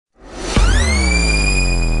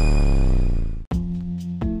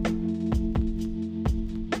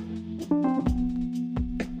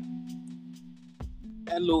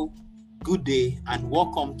Good day and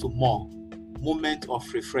welcome to more Moment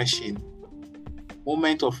of Refreshing.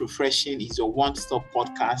 Moment of Refreshing is a one-stop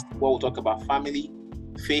podcast where we'll talk about family,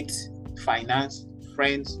 faith, finance,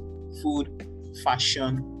 friends, food,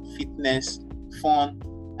 fashion, fitness, fun,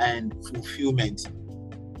 and fulfillment.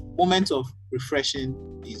 Moment of Refreshing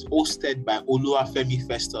is hosted by Oluwafemi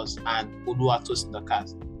Festus and Oluwatosin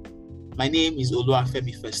Dokas. My name is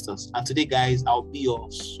Oluwafemi Festus, and today, guys, I'll be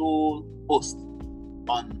your sole host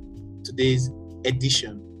on today's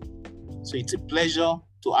edition. So it's a pleasure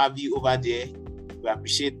to have you over there. We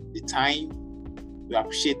appreciate the time, we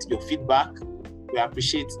appreciate your feedback, we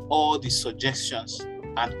appreciate all the suggestions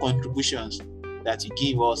and contributions that you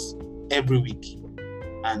give us every week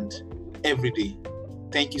and every day.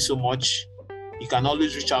 Thank you so much. You can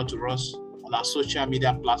always reach out to us on our social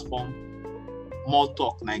media platform, More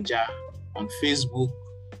Talk Naija, on Facebook,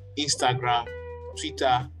 Instagram,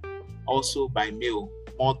 Twitter, also by mail,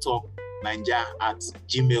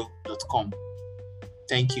 moretalknaija@gmail.com.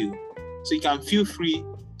 Thank you. So you can feel free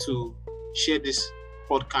to share this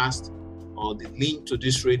podcast or the link to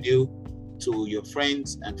this radio to your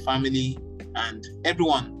friends and family and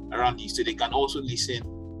everyone around you so they can also listen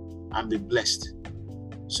and be blessed.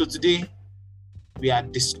 So today we are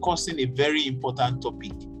discussing a very important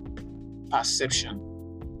topic: perception.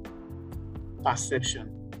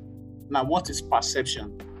 Perception. Now, what is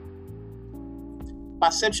perception?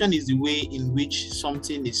 Perception is the way in which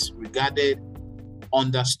something is regarded,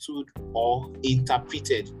 understood, or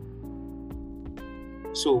interpreted.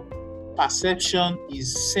 So, perception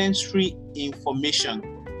is sensory information.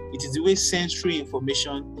 It is the way sensory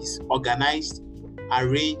information is organized,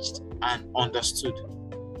 arranged, and understood.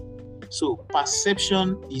 So,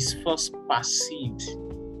 perception is first perceived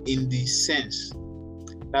in the sense.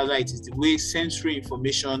 That's right, it is the way sensory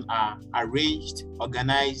information are arranged,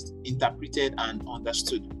 organized, interpreted, and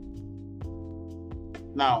understood.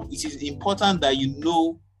 Now, it is important that you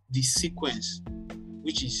know the sequence,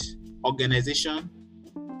 which is organization,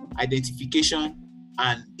 identification,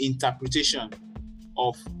 and interpretation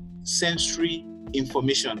of sensory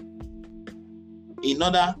information in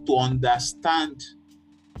order to understand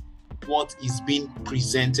what is being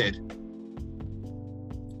presented.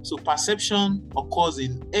 So perception occurs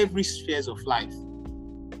in every sphere of life.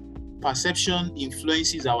 Perception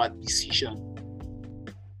influences our decision.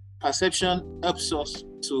 Perception helps us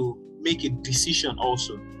to make a decision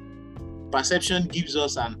also. Perception gives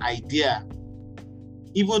us an idea,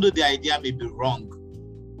 even though the idea may be wrong,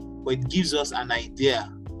 but it gives us an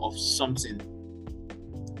idea of something.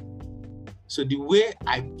 So the way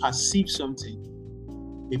I perceive something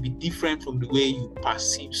may be different from the way you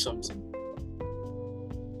perceive something.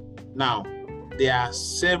 Now, there are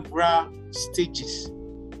several stages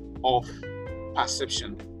of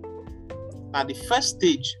perception. Now, the first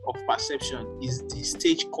stage of perception is the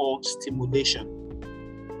stage called stimulation.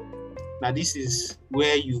 Now, this is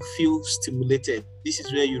where you feel stimulated. This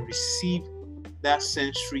is where you receive that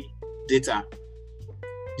sensory data.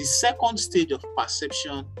 The second stage of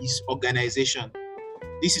perception is organization.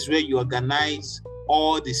 This is where you organize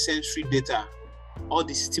all the sensory data, all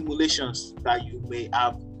the stimulations that you may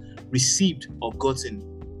have received or gotten.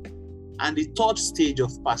 And the third stage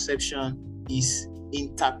of perception is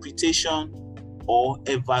interpretation or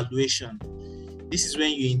evaluation. This is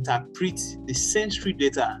when you interpret the sensory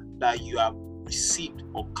data that you have received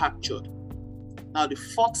or captured. Now, the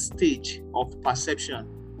fourth stage of perception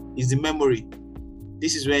is the memory.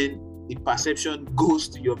 This is when the perception goes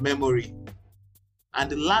to your memory. And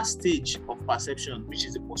the last stage of perception, which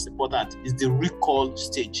is the most important, is the recall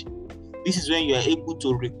stage. This is when you are able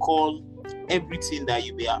to recall everything that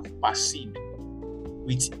you may have perceived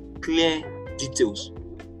with clear details.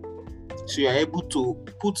 So you are able to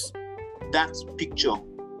put that picture,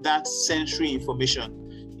 that sensory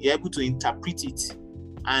information, you're able to interpret it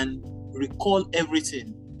and recall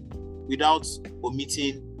everything without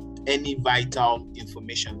omitting any vital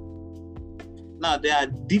information. Now, there are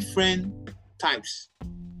different types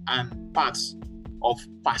and parts of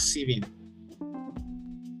perceiving.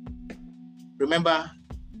 Remember,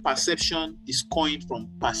 perception is coined from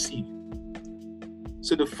perceive.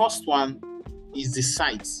 So the first one is the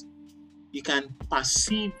sight. You can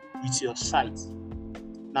perceive with your sight.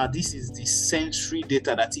 Now, this is the sensory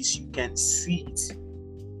data, that is, you can see it.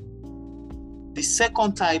 The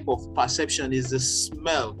second type of perception is the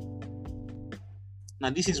smell.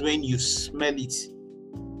 Now, this is when you smell it.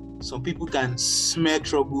 Some people can smell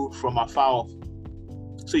trouble from afar off.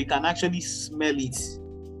 So you can actually smell it.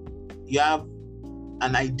 You have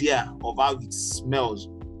an idea of how it smells,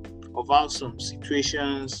 of how some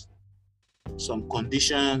situations, some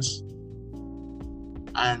conditions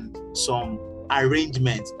and some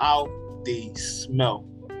arrangements, how they smell.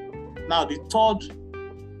 Now, the third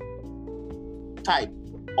type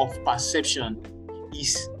of perception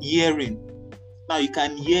is hearing. Now, you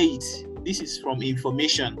can hear it. This is from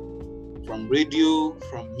information, from radio,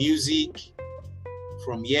 from music,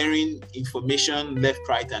 from hearing information left,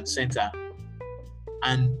 right, and center.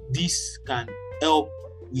 And this can help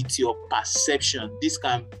with your perception. This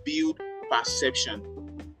can build perception.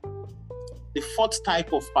 The fourth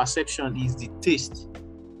type of perception is the taste.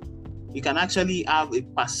 You can actually have a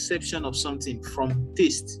perception of something from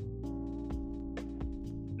taste.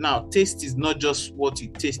 Now, taste is not just what you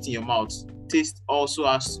taste in your mouth. Taste also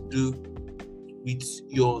has to do with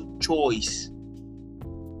your choice.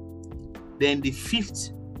 Then the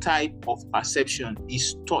fifth type of perception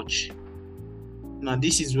is touch. Now,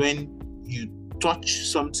 this is when you touch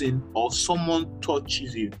something or someone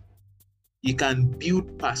touches you. You can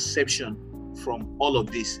build perception from all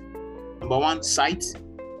of this. Number 1, sight.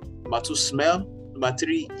 Number 2, smell. Number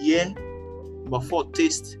 3, hear. Number 4,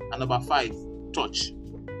 taste. And number 5, touch.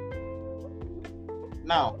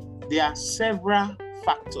 Now, there are several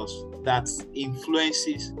factors that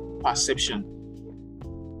influences perception.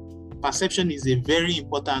 Perception is a very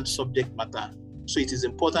important subject matter. So it is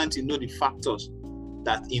important to know the factors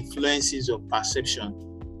that influences your perception,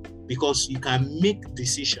 because you can make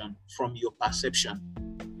decision from your perception.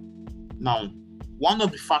 Now, one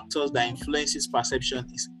of the factors that influences perception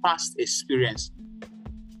is past experience.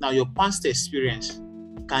 Now, your past experience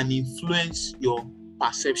can influence your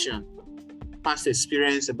perception. Past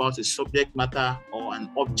experience about a subject matter or an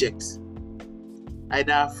object,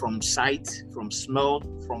 either from sight, from smell,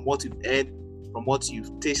 from what you've heard, from what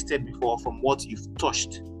you've tasted before, from what you've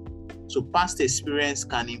touched. So past experience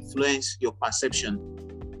can influence your perception.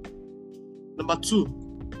 Number 2,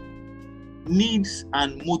 needs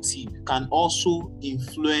and motive can also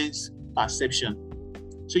influence perception.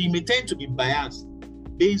 So you may tend to be biased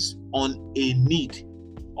based on a need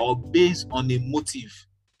or based on a motive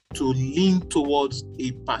to lean towards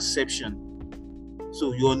a perception.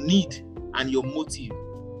 So your need and your motive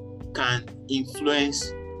can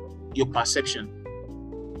influence your perception.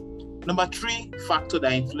 Number 3 factor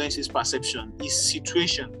that influences perception is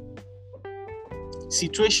situation.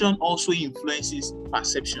 Situation also influences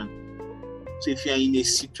perception. So if you are in a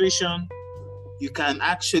situation, you can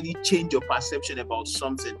actually change your perception about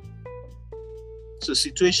something. So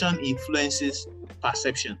situation influences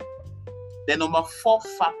perception. The number 4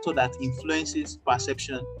 factor that influences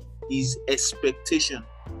perception is expectation.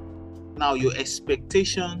 Now, your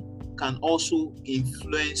expectation can also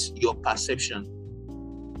influence your perception.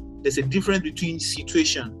 There's a difference between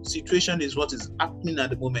situation. Situation is what is happening at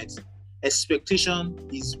the moment. Expectation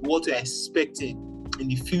is what you're expecting in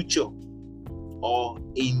the future or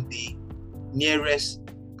in the nearest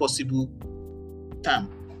possible time.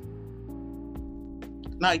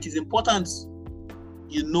 Now, it is important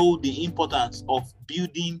you know the importance of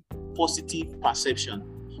building positive perception,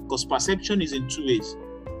 because perception is in 2 ways.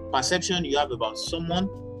 Perception you have about someone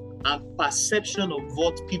and perception of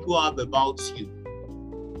what people have about you.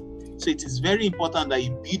 So it is very important that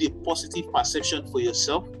you build a positive perception for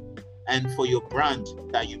yourself and for your brand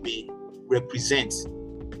that you may represent.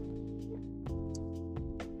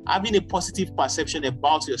 Having a positive perception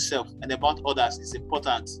about yourself and about others is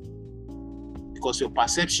important, because your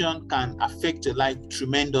perception can affect your life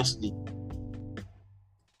tremendously.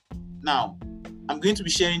 Now, I'm going to be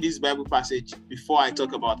sharing this Bible passage before I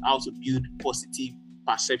talk about how to build positive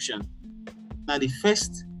perception. Now, the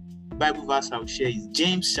first Bible verse I will share is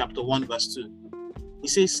James chapter 1 verse 2. It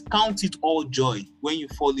says, "Count it all joy when you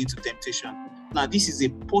fall into temptation." Now, this is a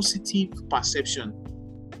positive perception.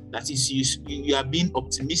 That is, you are being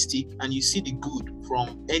optimistic and you see the good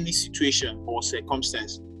from any situation or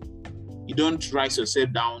circumstance. You don't write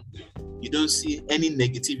yourself down. You don't see any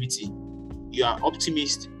negativity. You are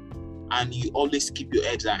optimist and you always keep your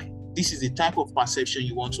head high. This is the type of perception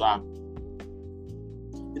you want to have.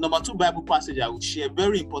 The number 2 Bible passage I will share,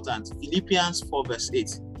 very important, Philippians 4 verse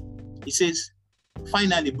 8. It says,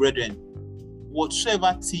 "Finally, brethren,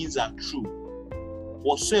 whatsoever things are true,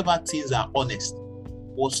 whatsoever things are honest,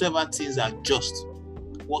 whatsoever things are just,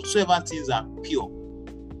 whatsoever things are pure,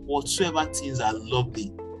 whatsoever things are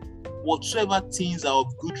lovely, whatsoever things are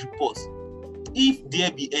of good report, if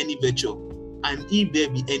there be any virtue, and if there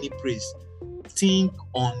be any praise, think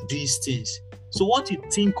on these things." So what you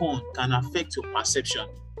think on can affect your perception.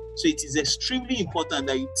 So it is extremely important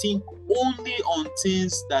that you think only on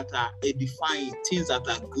things that are edifying, things that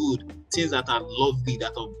are good, things that are lovely,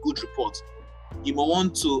 that are of good report. You may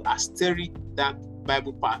want to asterisk that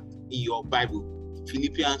Bible part in your Bible,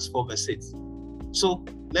 Philippians 4 verse 8. So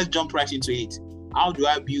let's jump right into it. How do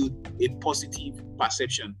I build a positive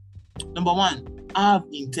perception? Number one, have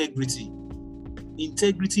integrity.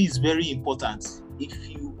 Integrity is very important if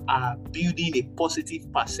you are building a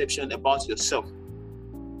positive perception about yourself.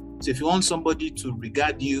 So if you want somebody to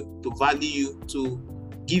regard you, to value you, to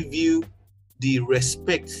give you the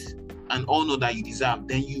respect and honor that you deserve,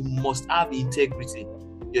 then you must have integrity.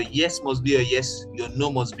 Your yes must be your yes, your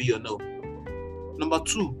no must be your no. Number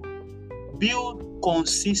two, build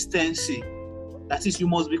consistency. That is, you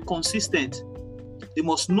must be consistent. They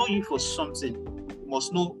must know you for something. You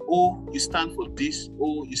must know, oh, you stand for this,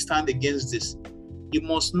 oh, you stand against this. You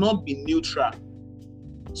must not be neutral.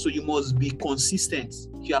 So you must be consistent.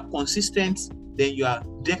 If you are consistent, then you are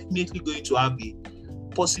definitely going to have a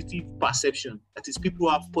positive perception. That is, people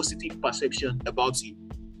have positive perception about you.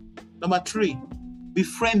 Number three, be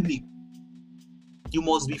friendly. You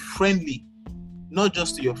must be friendly, not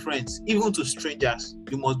just to your friends, even to strangers.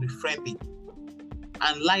 You must be friendly.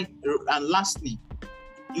 And lastly,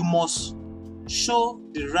 you must show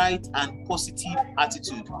the right and positive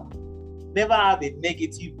attitude. Never have a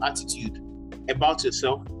negative attitude about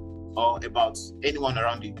yourself or about anyone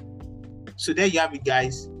around you. So there you have it,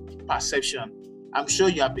 guys. Perception. I'm sure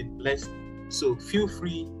you have been blessed. So feel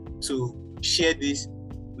free to share this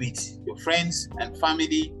with your friends and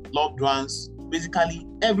family, loved ones, basically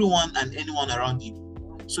everyone and anyone around you,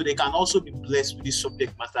 so they can also be blessed with this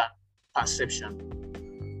subject matter, perception.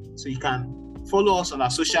 So you can follow us on our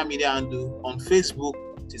social media handle on Facebook.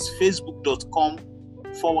 It is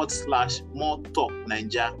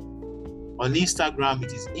facebook.com/moretalknaija. On Instagram,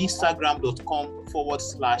 it is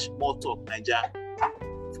instagram.com/moretalknaija.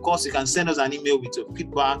 Of course, you can send us an email with your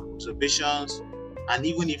feedback, observations, and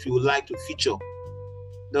even if you would like to feature,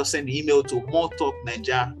 just send the email to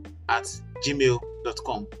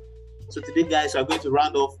moretalknaija@gmail.com. So today, guys, we are going to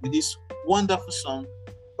round off with this wonderful song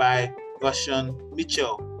by Version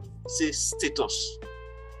Mitchell. It says status.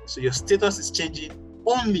 So your status is changing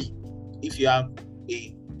only if you have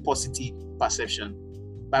a positive perception.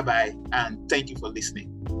 Bye-bye, and thank you for listening.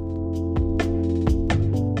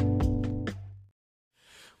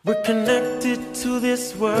 We're connected to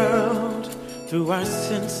this world through our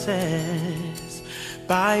senses,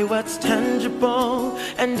 by what's tangible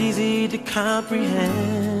and easy to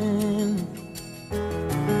comprehend.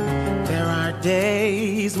 There are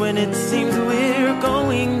days when it seems we're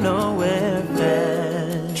going nowhere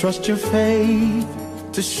fast. Trust your faith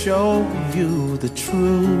to show you the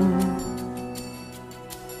truth.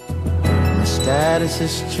 My status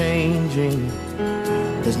is changing,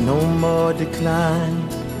 there's no more decline.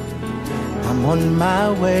 I'm on my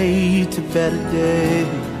way to better days.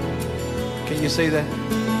 Can you say that?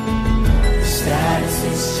 The status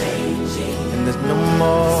is changing, and there's no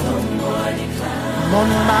more decline. I'm on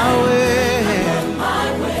my way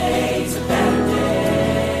to better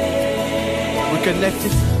days. We're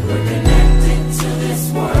connected to this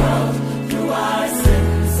world through our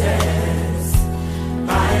senses,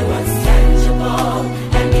 by what's tangible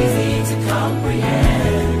and easy to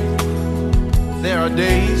comprehend. There are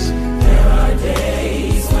days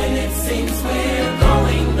when it seems we're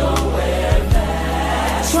going nowhere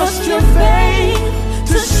fast. Trust your faith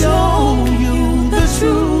to show you the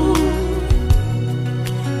truth.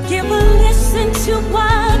 Give a listen to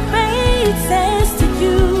what faith says to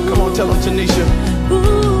you. Come on, tell them, Tanisha.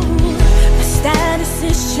 Ooh, the status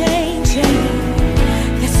is changing.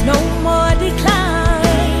 There's no more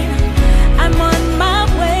decline. I'm on my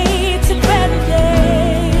way to better days.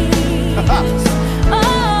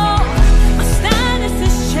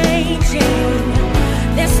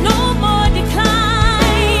 There's no more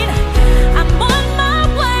decline. I'm on my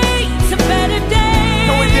way to better days.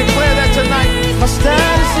 Can we declare that tonight? My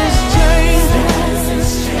status is changing,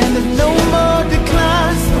 and there's no more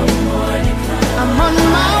decline. I'm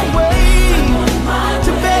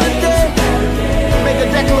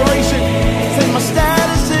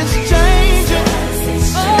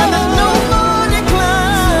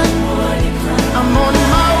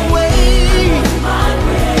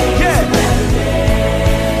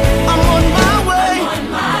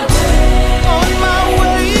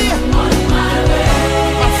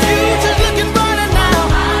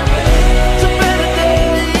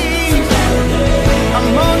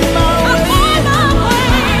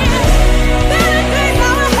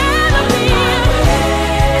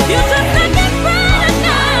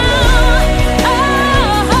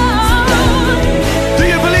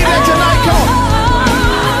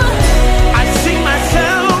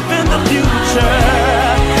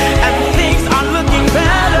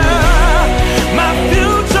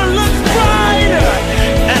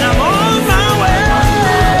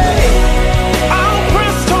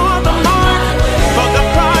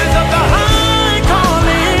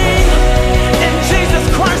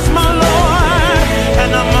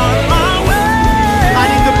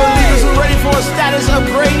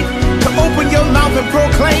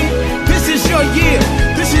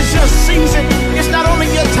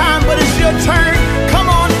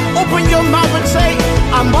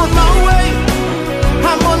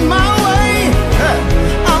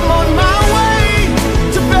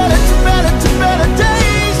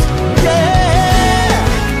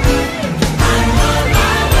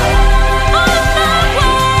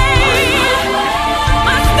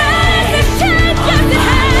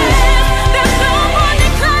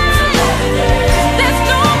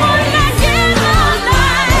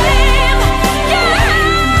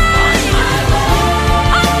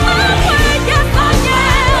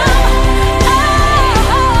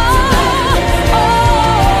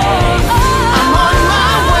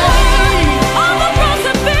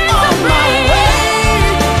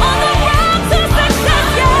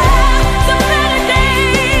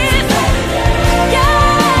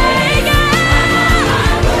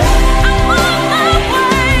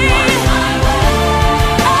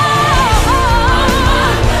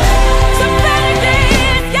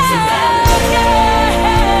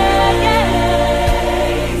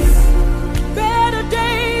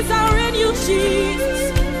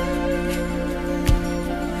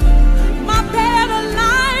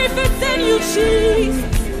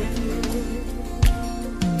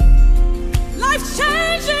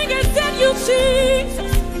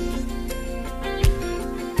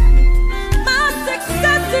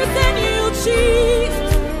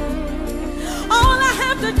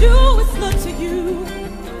do is look to you.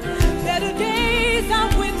 Better days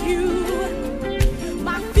are with you.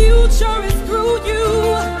 My future is through you.